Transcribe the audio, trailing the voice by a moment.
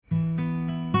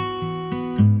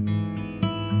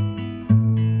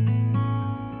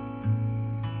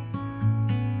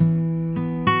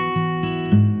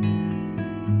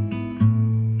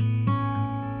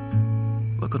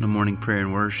Prayer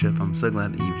and Worship. I'm so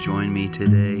glad that you've joined me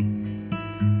today.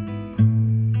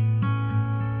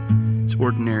 It's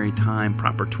Ordinary Time,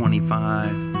 Proper 25.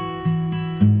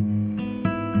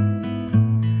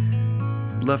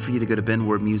 I'd love for you to go to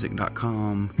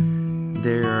benwardmusic.com.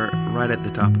 There, right at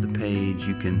the top of the page,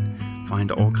 you can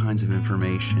find all kinds of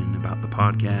information about the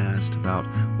podcast, about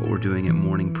what we're doing at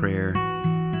morning prayer.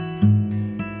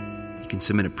 You can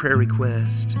submit a prayer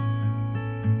request.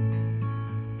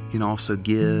 You can also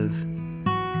give,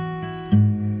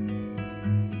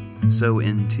 sow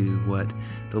into what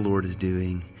the Lord is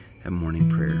doing at morning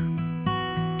prayer.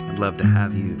 I'd love to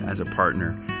have you as a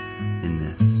partner in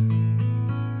this.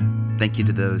 Thank you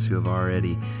to those who have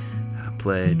already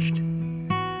pledged.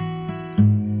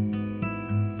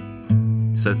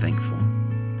 So thankful.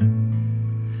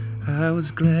 I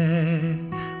was glad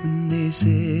when they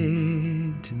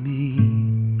said to me,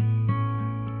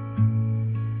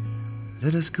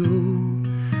 "Let us go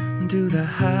to the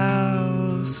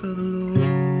house of the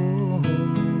Lord."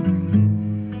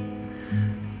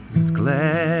 I was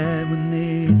glad when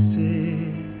they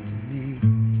said to me,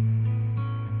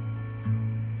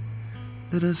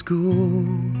 "Let us go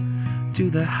to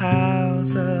the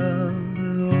house of the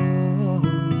Lord."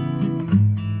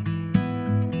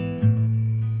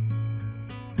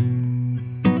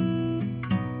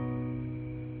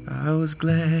 I was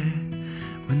glad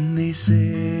when they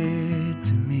said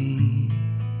to me,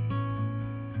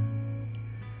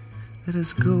 "Let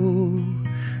us go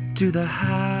to the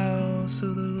house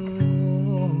of the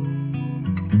Lord."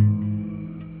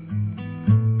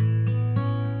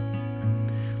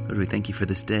 Lord, we thank you for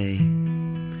this day.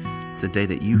 It's the day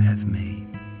that you have made.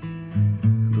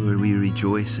 Lord, we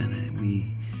rejoice in it.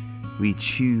 We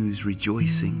choose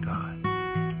rejoicing, God.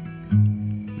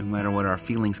 No matter what our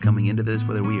feelings coming into this,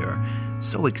 whether we are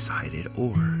so excited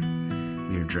or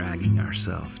we are dragging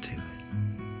ourselves to it.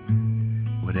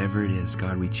 Whatever it is,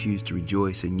 God, we choose to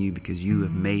rejoice in you because you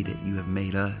have made it. You have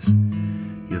made us.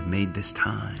 You have made this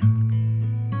time.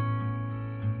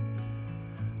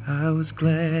 I was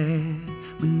glad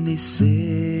when they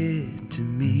said to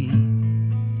me,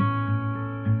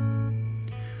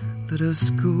 "Let us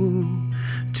go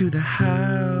to the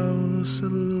house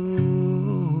of the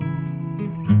Lord."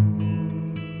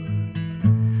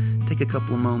 Take a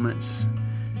couple of moments.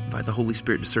 Invite the Holy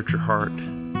Spirit to search your heart.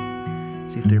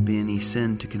 See if there be any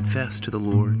sin to confess to the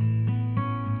Lord.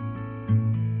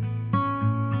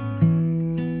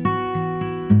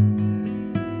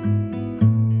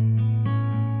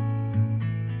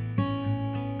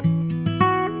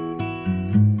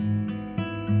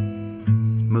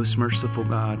 Most merciful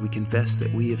God, we confess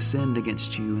that we have sinned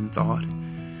against you in thought,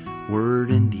 word,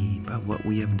 and deed, by what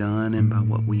we have done and by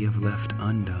what we have left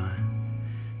undone.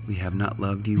 We have not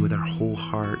loved you with our whole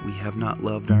heart. We have not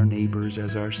loved our neighbors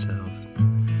as ourselves.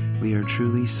 We are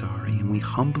truly sorry, and we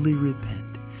humbly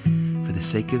repent. For the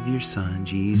sake of your Son,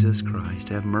 Jesus Christ,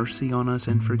 have mercy on us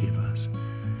and forgive us,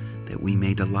 that we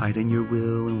may delight in your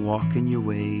will and walk in your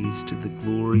ways to the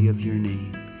glory of your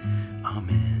name.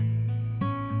 Amen.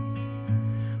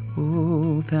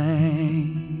 Oh,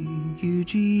 thank you,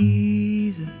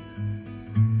 Jesus,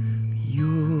 for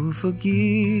your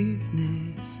forgiveness.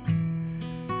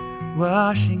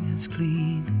 Washing us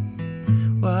clean,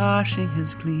 washing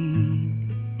us clean,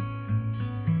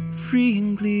 free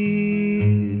and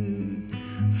clear,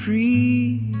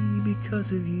 free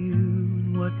because of you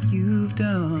and what you've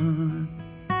done.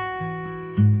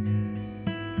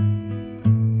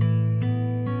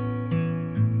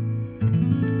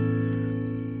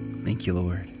 Thank you,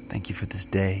 Lord. Thank you for this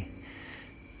day.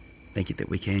 Thank you that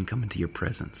we can come into your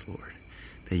presence, Lord,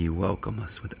 that you welcome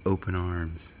us with open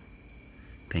arms.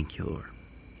 Thank you, Lord.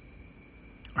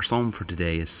 Our psalm for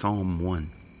today is Psalm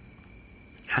 1.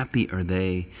 Happy are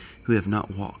they who have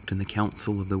not walked in the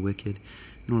counsel of the wicked,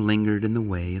 nor lingered in the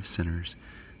way of sinners,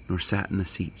 nor sat in the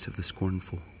seats of the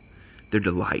scornful. Their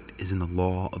delight is in the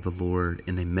law of the Lord,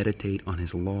 and they meditate on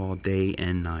his law day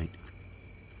and night.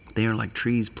 They are like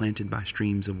trees planted by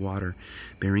streams of water,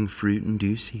 bearing fruit in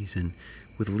due season,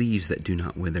 with leaves that do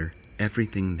not wither.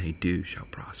 Everything they do shall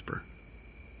prosper.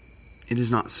 It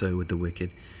is not so with the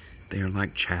wicked. They are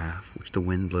like chaff which the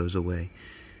wind blows away.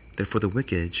 Therefore the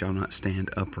wicked shall not stand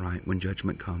upright when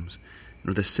judgment comes,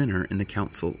 nor the sinner in the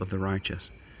counsel of the righteous.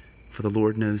 For the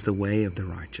Lord knows the way of the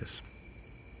righteous,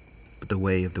 but the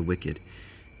way of the wicked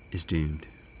is doomed.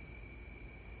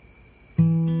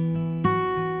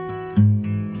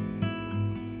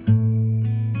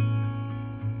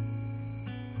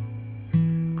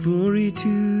 Glory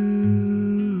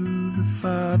to the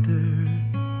Father,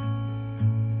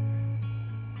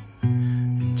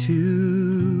 and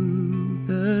to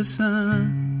the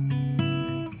Son,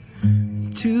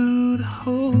 through the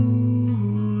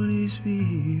Holy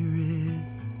Spirit,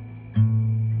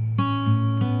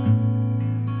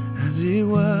 as it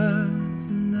was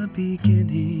in the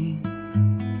beginning,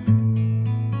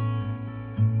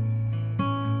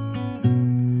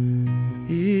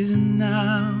 is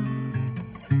now,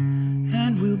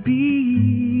 and will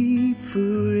be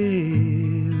forever.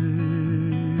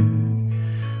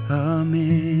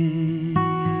 Amen.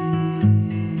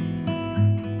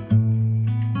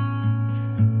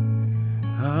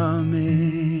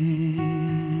 Amen.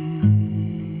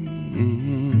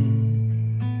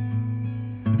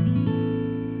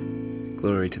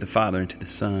 Glory to the Father, and to the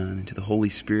Son, and to the Holy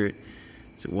Spirit,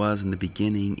 as it was in the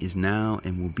beginning, is now,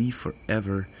 and will be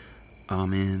forever.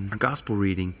 Amen. Our gospel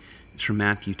reading is from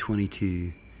Matthew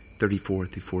 22, 34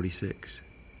 through 46.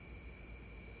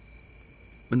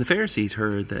 When the Pharisees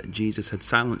heard that Jesus had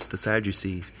silenced the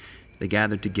Sadducees, they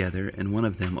gathered together, and one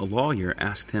of them, a lawyer,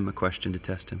 asked him a question to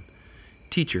test him.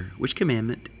 "Teacher, which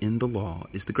commandment in the law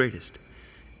is the greatest?"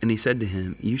 And he said to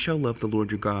him, "You shall love the Lord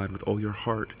your God with all your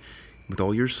heart, with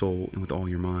all your soul, and with all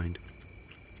your mind.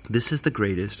 This is the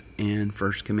greatest and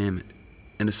first commandment.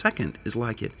 And a second is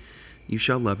like it. You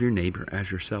shall love your neighbor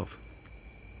as yourself.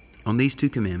 On these two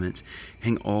commandments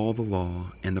hang all the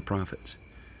law and the prophets."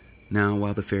 Now,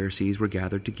 while the Pharisees were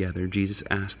gathered together, Jesus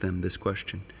asked them this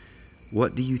question: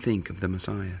 "What do you think of the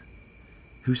Messiah?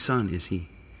 Whose son is he?"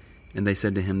 And they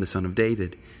said to him, "The son of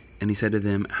David." And he said to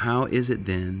them, "How is it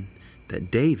then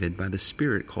that David by the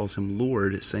Spirit calls him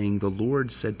Lord, saying, 'The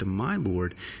Lord said to my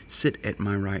Lord, sit at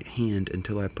my right hand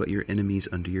until I put your enemies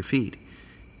under your feet'?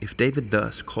 If David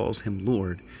thus calls him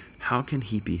Lord, how can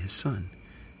he be his son?"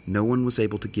 No one was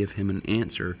able to give him an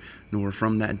answer, nor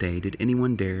from that day did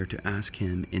anyone dare to ask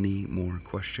him any more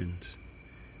questions.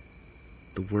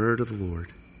 The word of the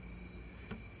Lord.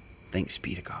 Thanks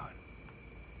be to God.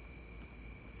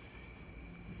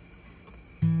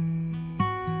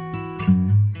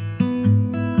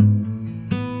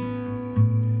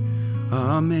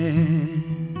 Amen.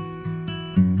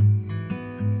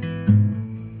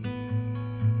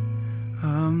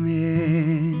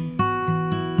 Amen.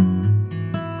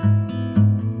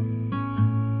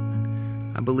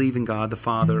 I believe in God the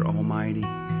Father Almighty,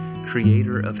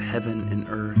 creator of heaven and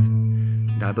earth,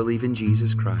 and I believe in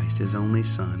Jesus Christ, his only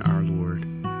Son, our Lord.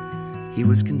 He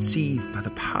was conceived by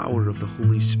the power of the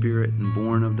Holy Spirit and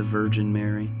born of the Virgin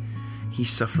Mary. He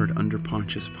suffered under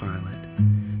Pontius Pilate,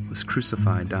 was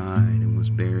crucified, died, and was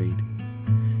buried.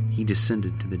 He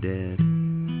descended to the dead.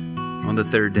 On the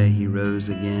third day he rose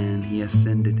again. He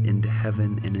ascended into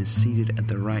heaven and is seated at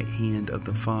the right hand of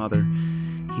the Father.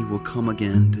 He will come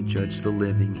again to judge the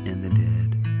living and the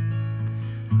dead.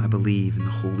 I believe in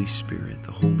the Holy Spirit,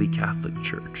 the Holy Catholic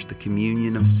Church, the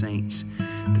communion of saints,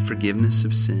 the forgiveness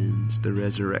of sins, the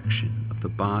resurrection of the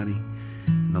body,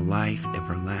 and the life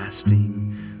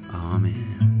everlasting.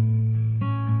 Amen.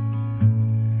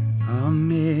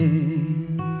 Amen.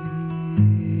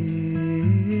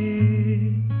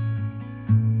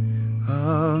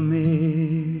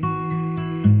 Amen.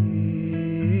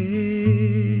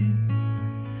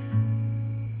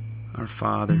 Our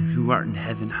Father, who art in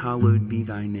heaven, hallowed be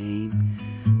thy name.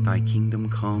 Thy kingdom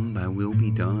come, thy will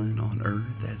be done on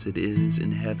earth as it is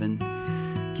in heaven.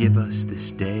 Give us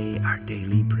this day our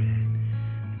daily bread,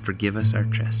 and forgive us our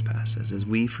trespasses as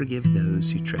we forgive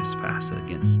those who trespass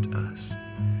against us.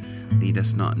 Lead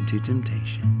us not into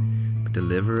temptation, but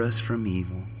deliver us from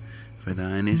evil. For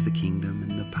thine is the kingdom,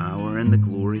 and the power, and the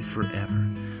glory forever.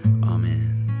 Amen.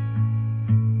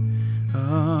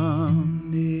 Amen.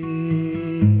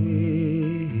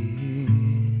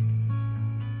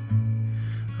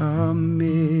 Amen.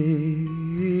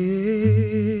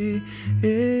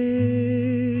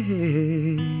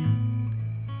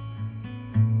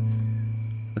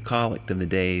 The collect of the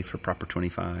day for Proper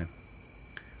 25.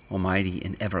 Almighty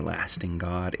and everlasting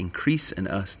God, increase in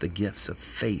us the gifts of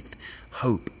faith,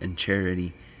 hope, and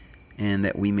charity, and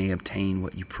that we may obtain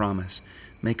what you promise.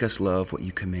 Make us love what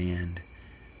you command.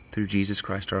 Through Jesus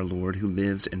Christ our Lord, who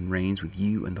lives and reigns with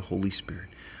you and the Holy Spirit,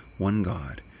 one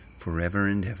God, forever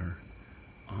and ever.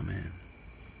 Amen.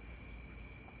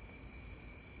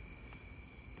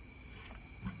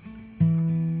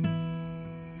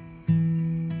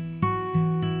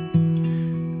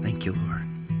 Thank you, Lord.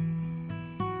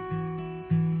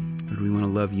 Lord, we want to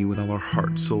love you with all our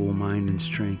heart, soul, mind, and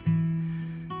strength.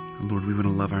 And Lord, we want to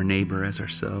love our neighbor as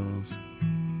ourselves.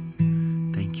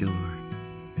 Thank you, Lord.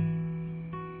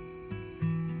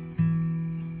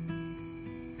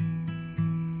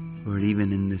 Lord,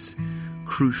 even in this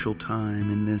crucial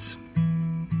time, in this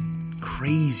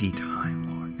crazy time,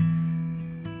 Lord,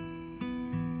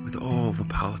 with all the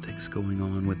politics going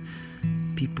on, with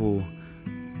people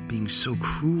being so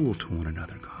cruel to one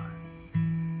another, God.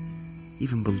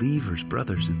 Even believers,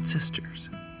 brothers and sisters.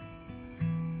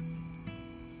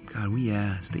 God, we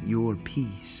ask that your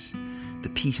peace, the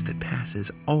peace that passes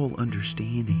all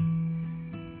understanding,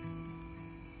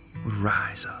 would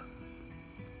rise up.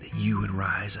 That you would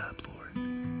rise up, Lord.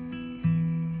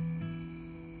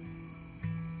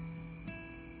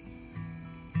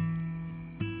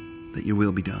 That your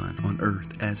will be done on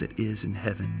earth as it is in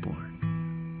heaven, Lord.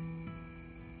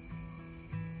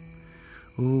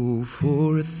 Oh,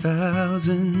 for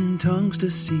 1,000 tongues to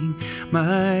sing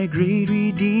my great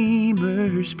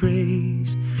Redeemer's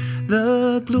praise,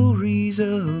 the glories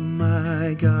of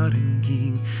my God and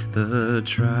King, the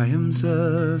triumphs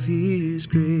of his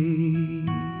grace.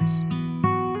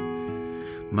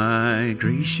 My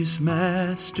gracious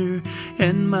Master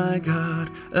and my God,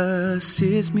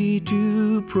 assist me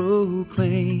to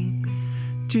proclaim,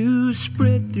 to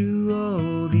spread through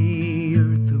all the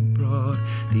earth abroad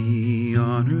the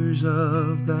honors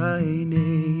of thy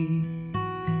name.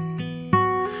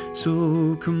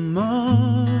 So come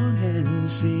on and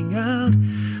sing out,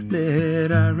 let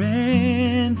our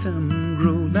anthem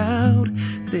grow loud.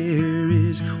 There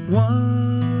is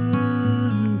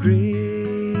one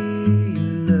great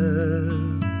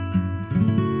love,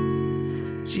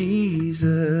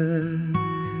 Jesus.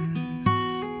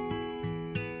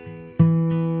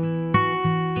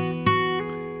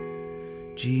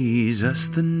 Jesus,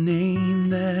 the name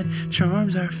that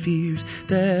charms our fears,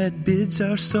 that bids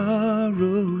our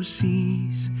sorrows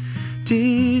cease.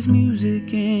 'Tis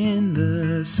music in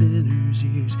the sinner's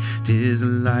ears, 'tis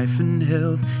life and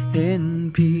health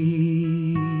and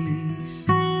peace.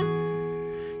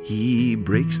 He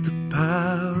breaks the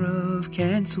power of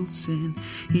canceled sin,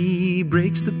 he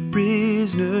breaks the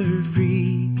prisoner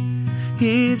free.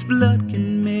 His blood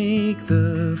can make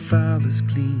the foulest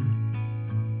clean,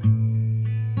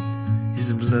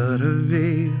 his blood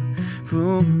avail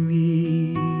for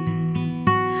me.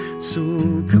 So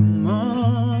come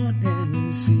on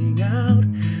and sing out,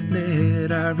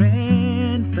 let our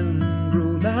anthem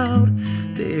grow loud.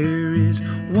 There is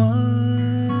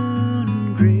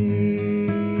one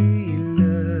great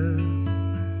love,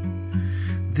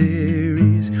 there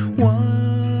is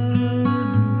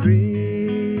one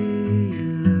great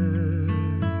love,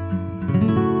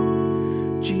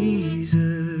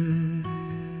 Jesus.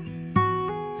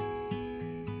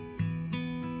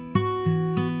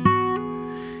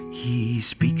 He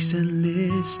speaks and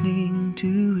listening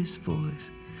to his voice,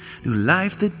 new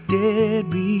life the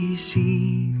dead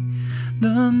receive.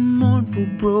 The mournful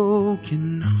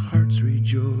broken hearts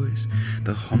rejoice,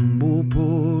 the humble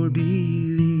poor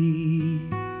believe.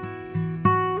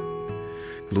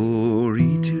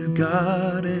 Glory to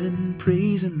God and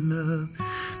praise and love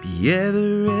be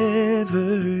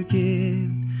ever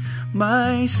given.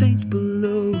 My saints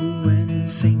below and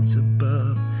saints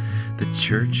above, the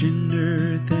church in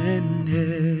earth and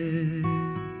heaven.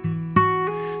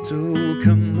 So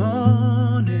come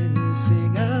on and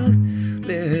sing out,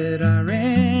 let our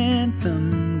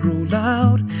anthem grow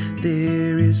loud.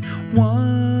 There is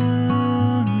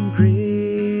one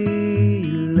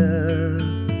great love.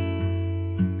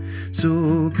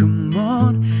 So come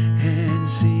on and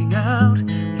sing out,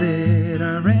 let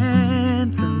our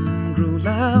anthem grow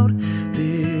loud.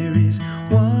 There is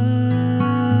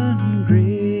one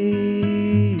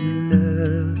great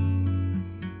love.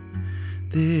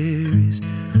 There is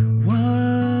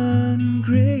one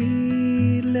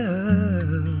great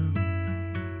love,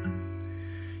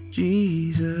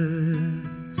 Jesus.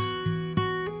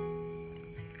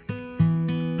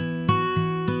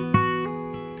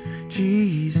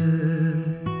 Jesus.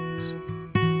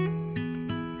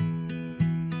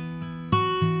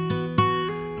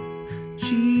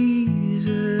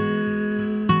 Jesus.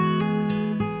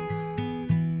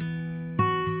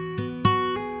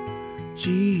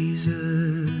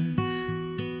 Jesus.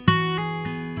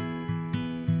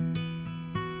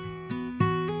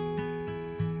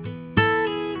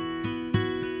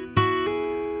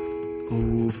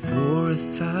 Oh, for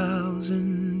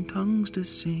 1,000 tongues to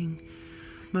sing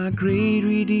my great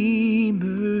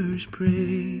Redeemer's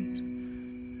praise,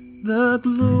 the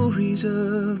glories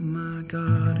of my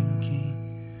God and King,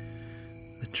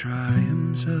 the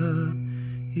triumphs of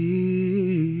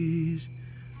his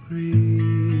grace.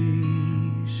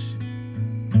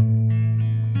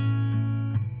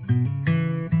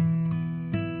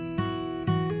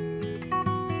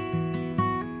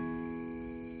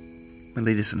 My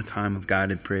lead us in a time of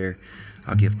guided prayer.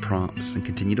 I'll give prompts and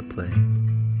continue to play.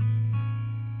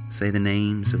 Say the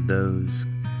names of those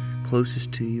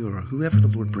closest to you or whoever the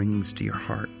Lord brings to your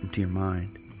heart and to your mind.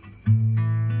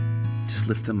 Just just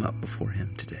lift them up before Him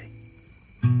today.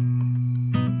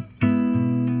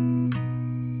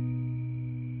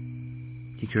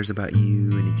 He cares about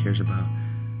you, and He cares about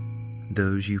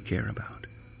those you care about.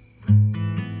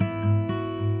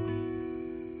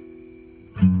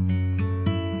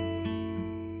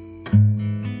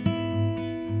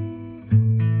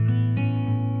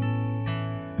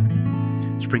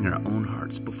 Let's bring our own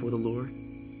hearts before the Lord.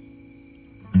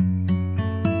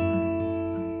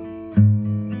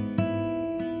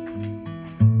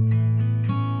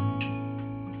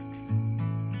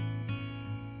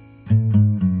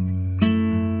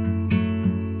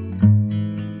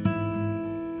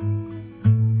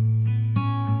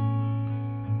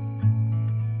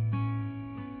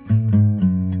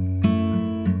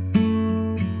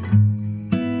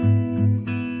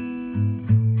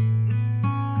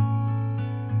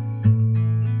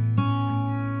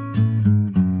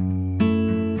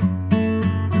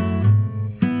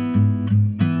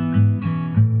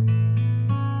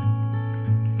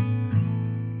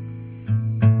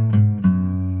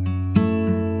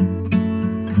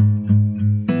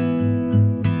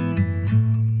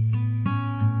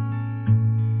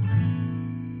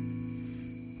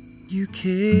 You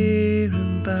care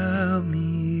about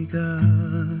me,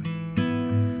 God.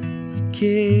 You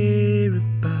care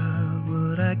about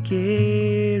what I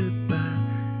care about.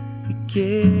 You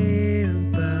care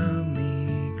about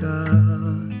me,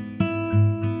 God.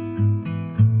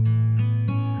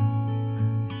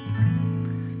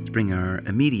 Let's bring our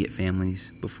immediate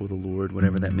families before the Lord,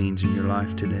 whatever that means in your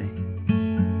life today.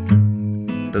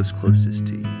 Those closest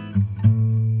to you.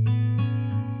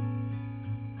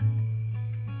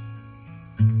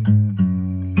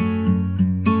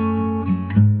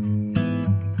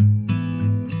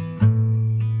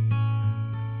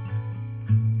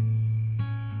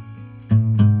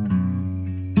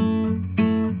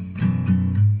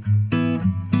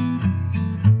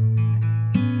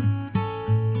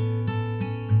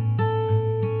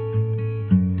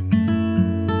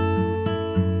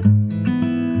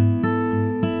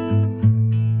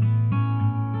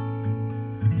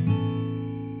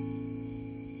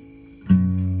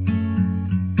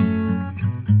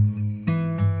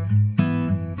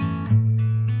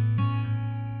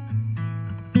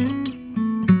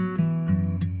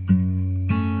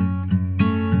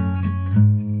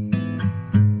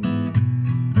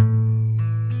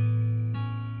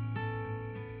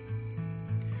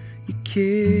 You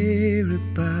care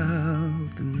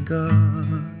about them,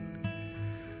 God.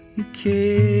 You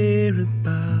care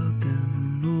about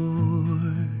them,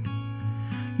 Lord.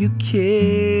 You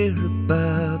care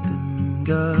about them,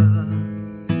 God.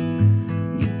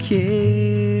 You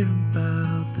care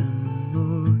about them,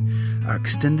 Lord. Our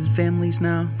extended families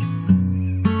now.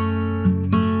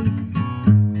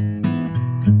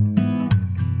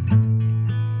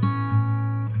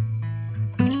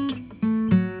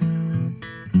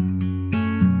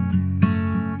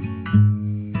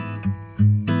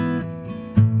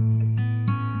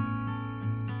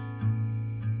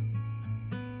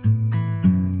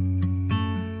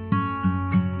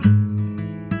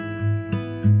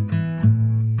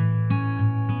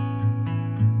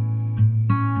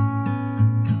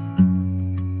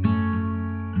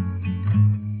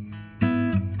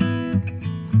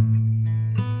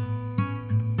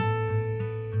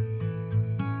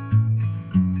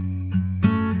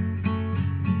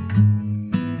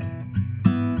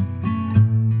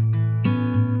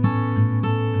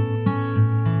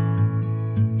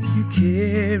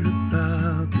 Care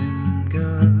about them,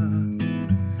 God.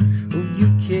 Oh, you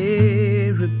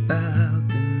care about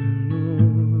them,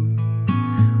 Lord.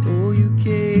 Oh, you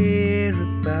care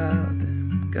about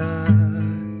them, God.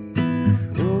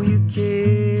 Oh, you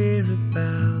care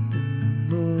about them,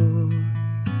 Lord.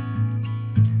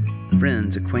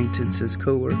 Friends, acquaintances,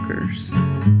 co-workers.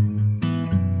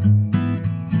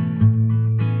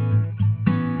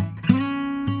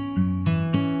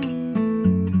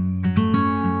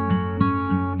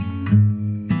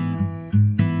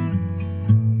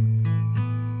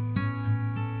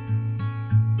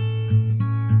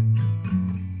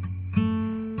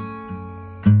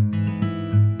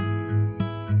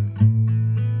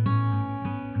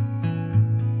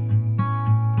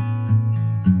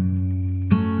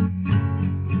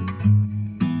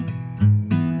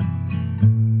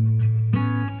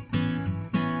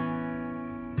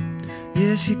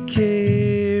 Yes, you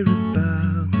care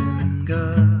about them,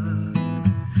 God.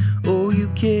 Oh, you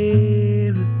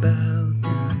care about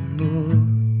them,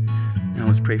 Lord. Now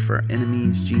let's pray for our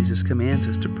enemies. Jesus commands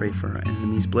us to pray for our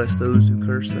enemies. Bless those who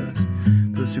curse us,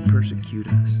 those who persecute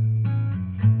us.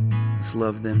 Let's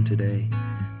love them today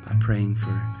by praying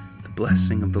for the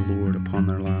blessing of the Lord upon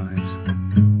their lives,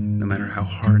 no matter how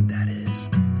hard that is.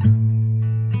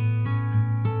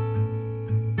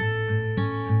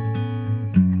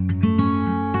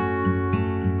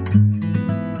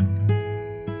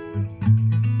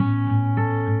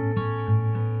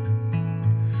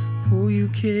 Oh, you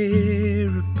care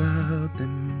about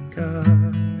them,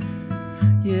 God.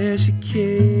 Yes, you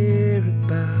care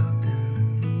about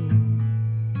them,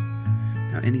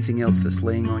 Lord. Now, anything else that's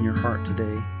laying on your heart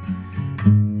today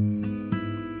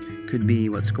could be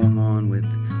what's going on with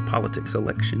politics,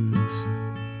 elections,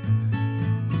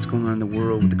 what's going on in the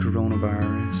world with the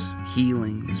coronavirus,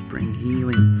 healing. Let's bring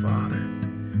healing, Father.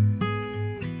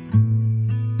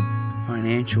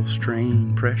 Financial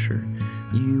strain, pressure.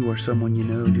 You or someone you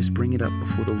know, just bring it up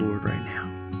before the Lord right now.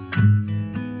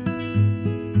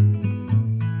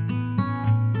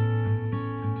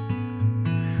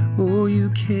 Oh, you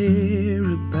care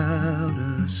about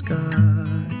us, God.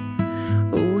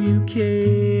 Oh, you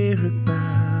care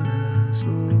about us,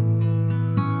 Lord.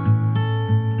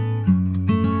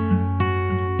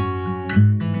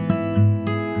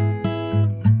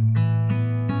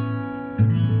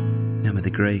 Now may the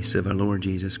grace of our Lord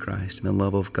Jesus Christ and the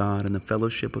love of God and the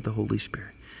fellowship of the Holy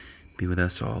Spirit be with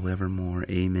us all evermore.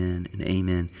 Amen and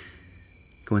amen.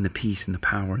 Go in the peace and the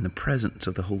power and the presence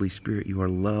of the Holy Spirit. You are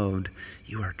loved.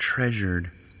 You are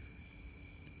treasured.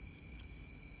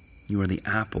 You are the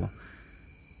apple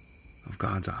of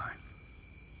God's eye.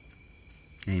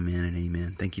 Amen and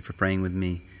amen. Thank you for praying with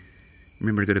me.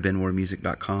 Remember to go to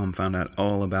benwardmusic.com, find out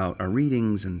all about our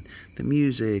readings and the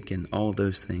music and all of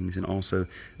those things, and also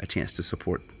a chance to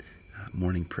support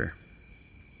morning prayer.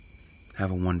 Have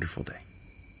a wonderful day.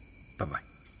 Bye-bye.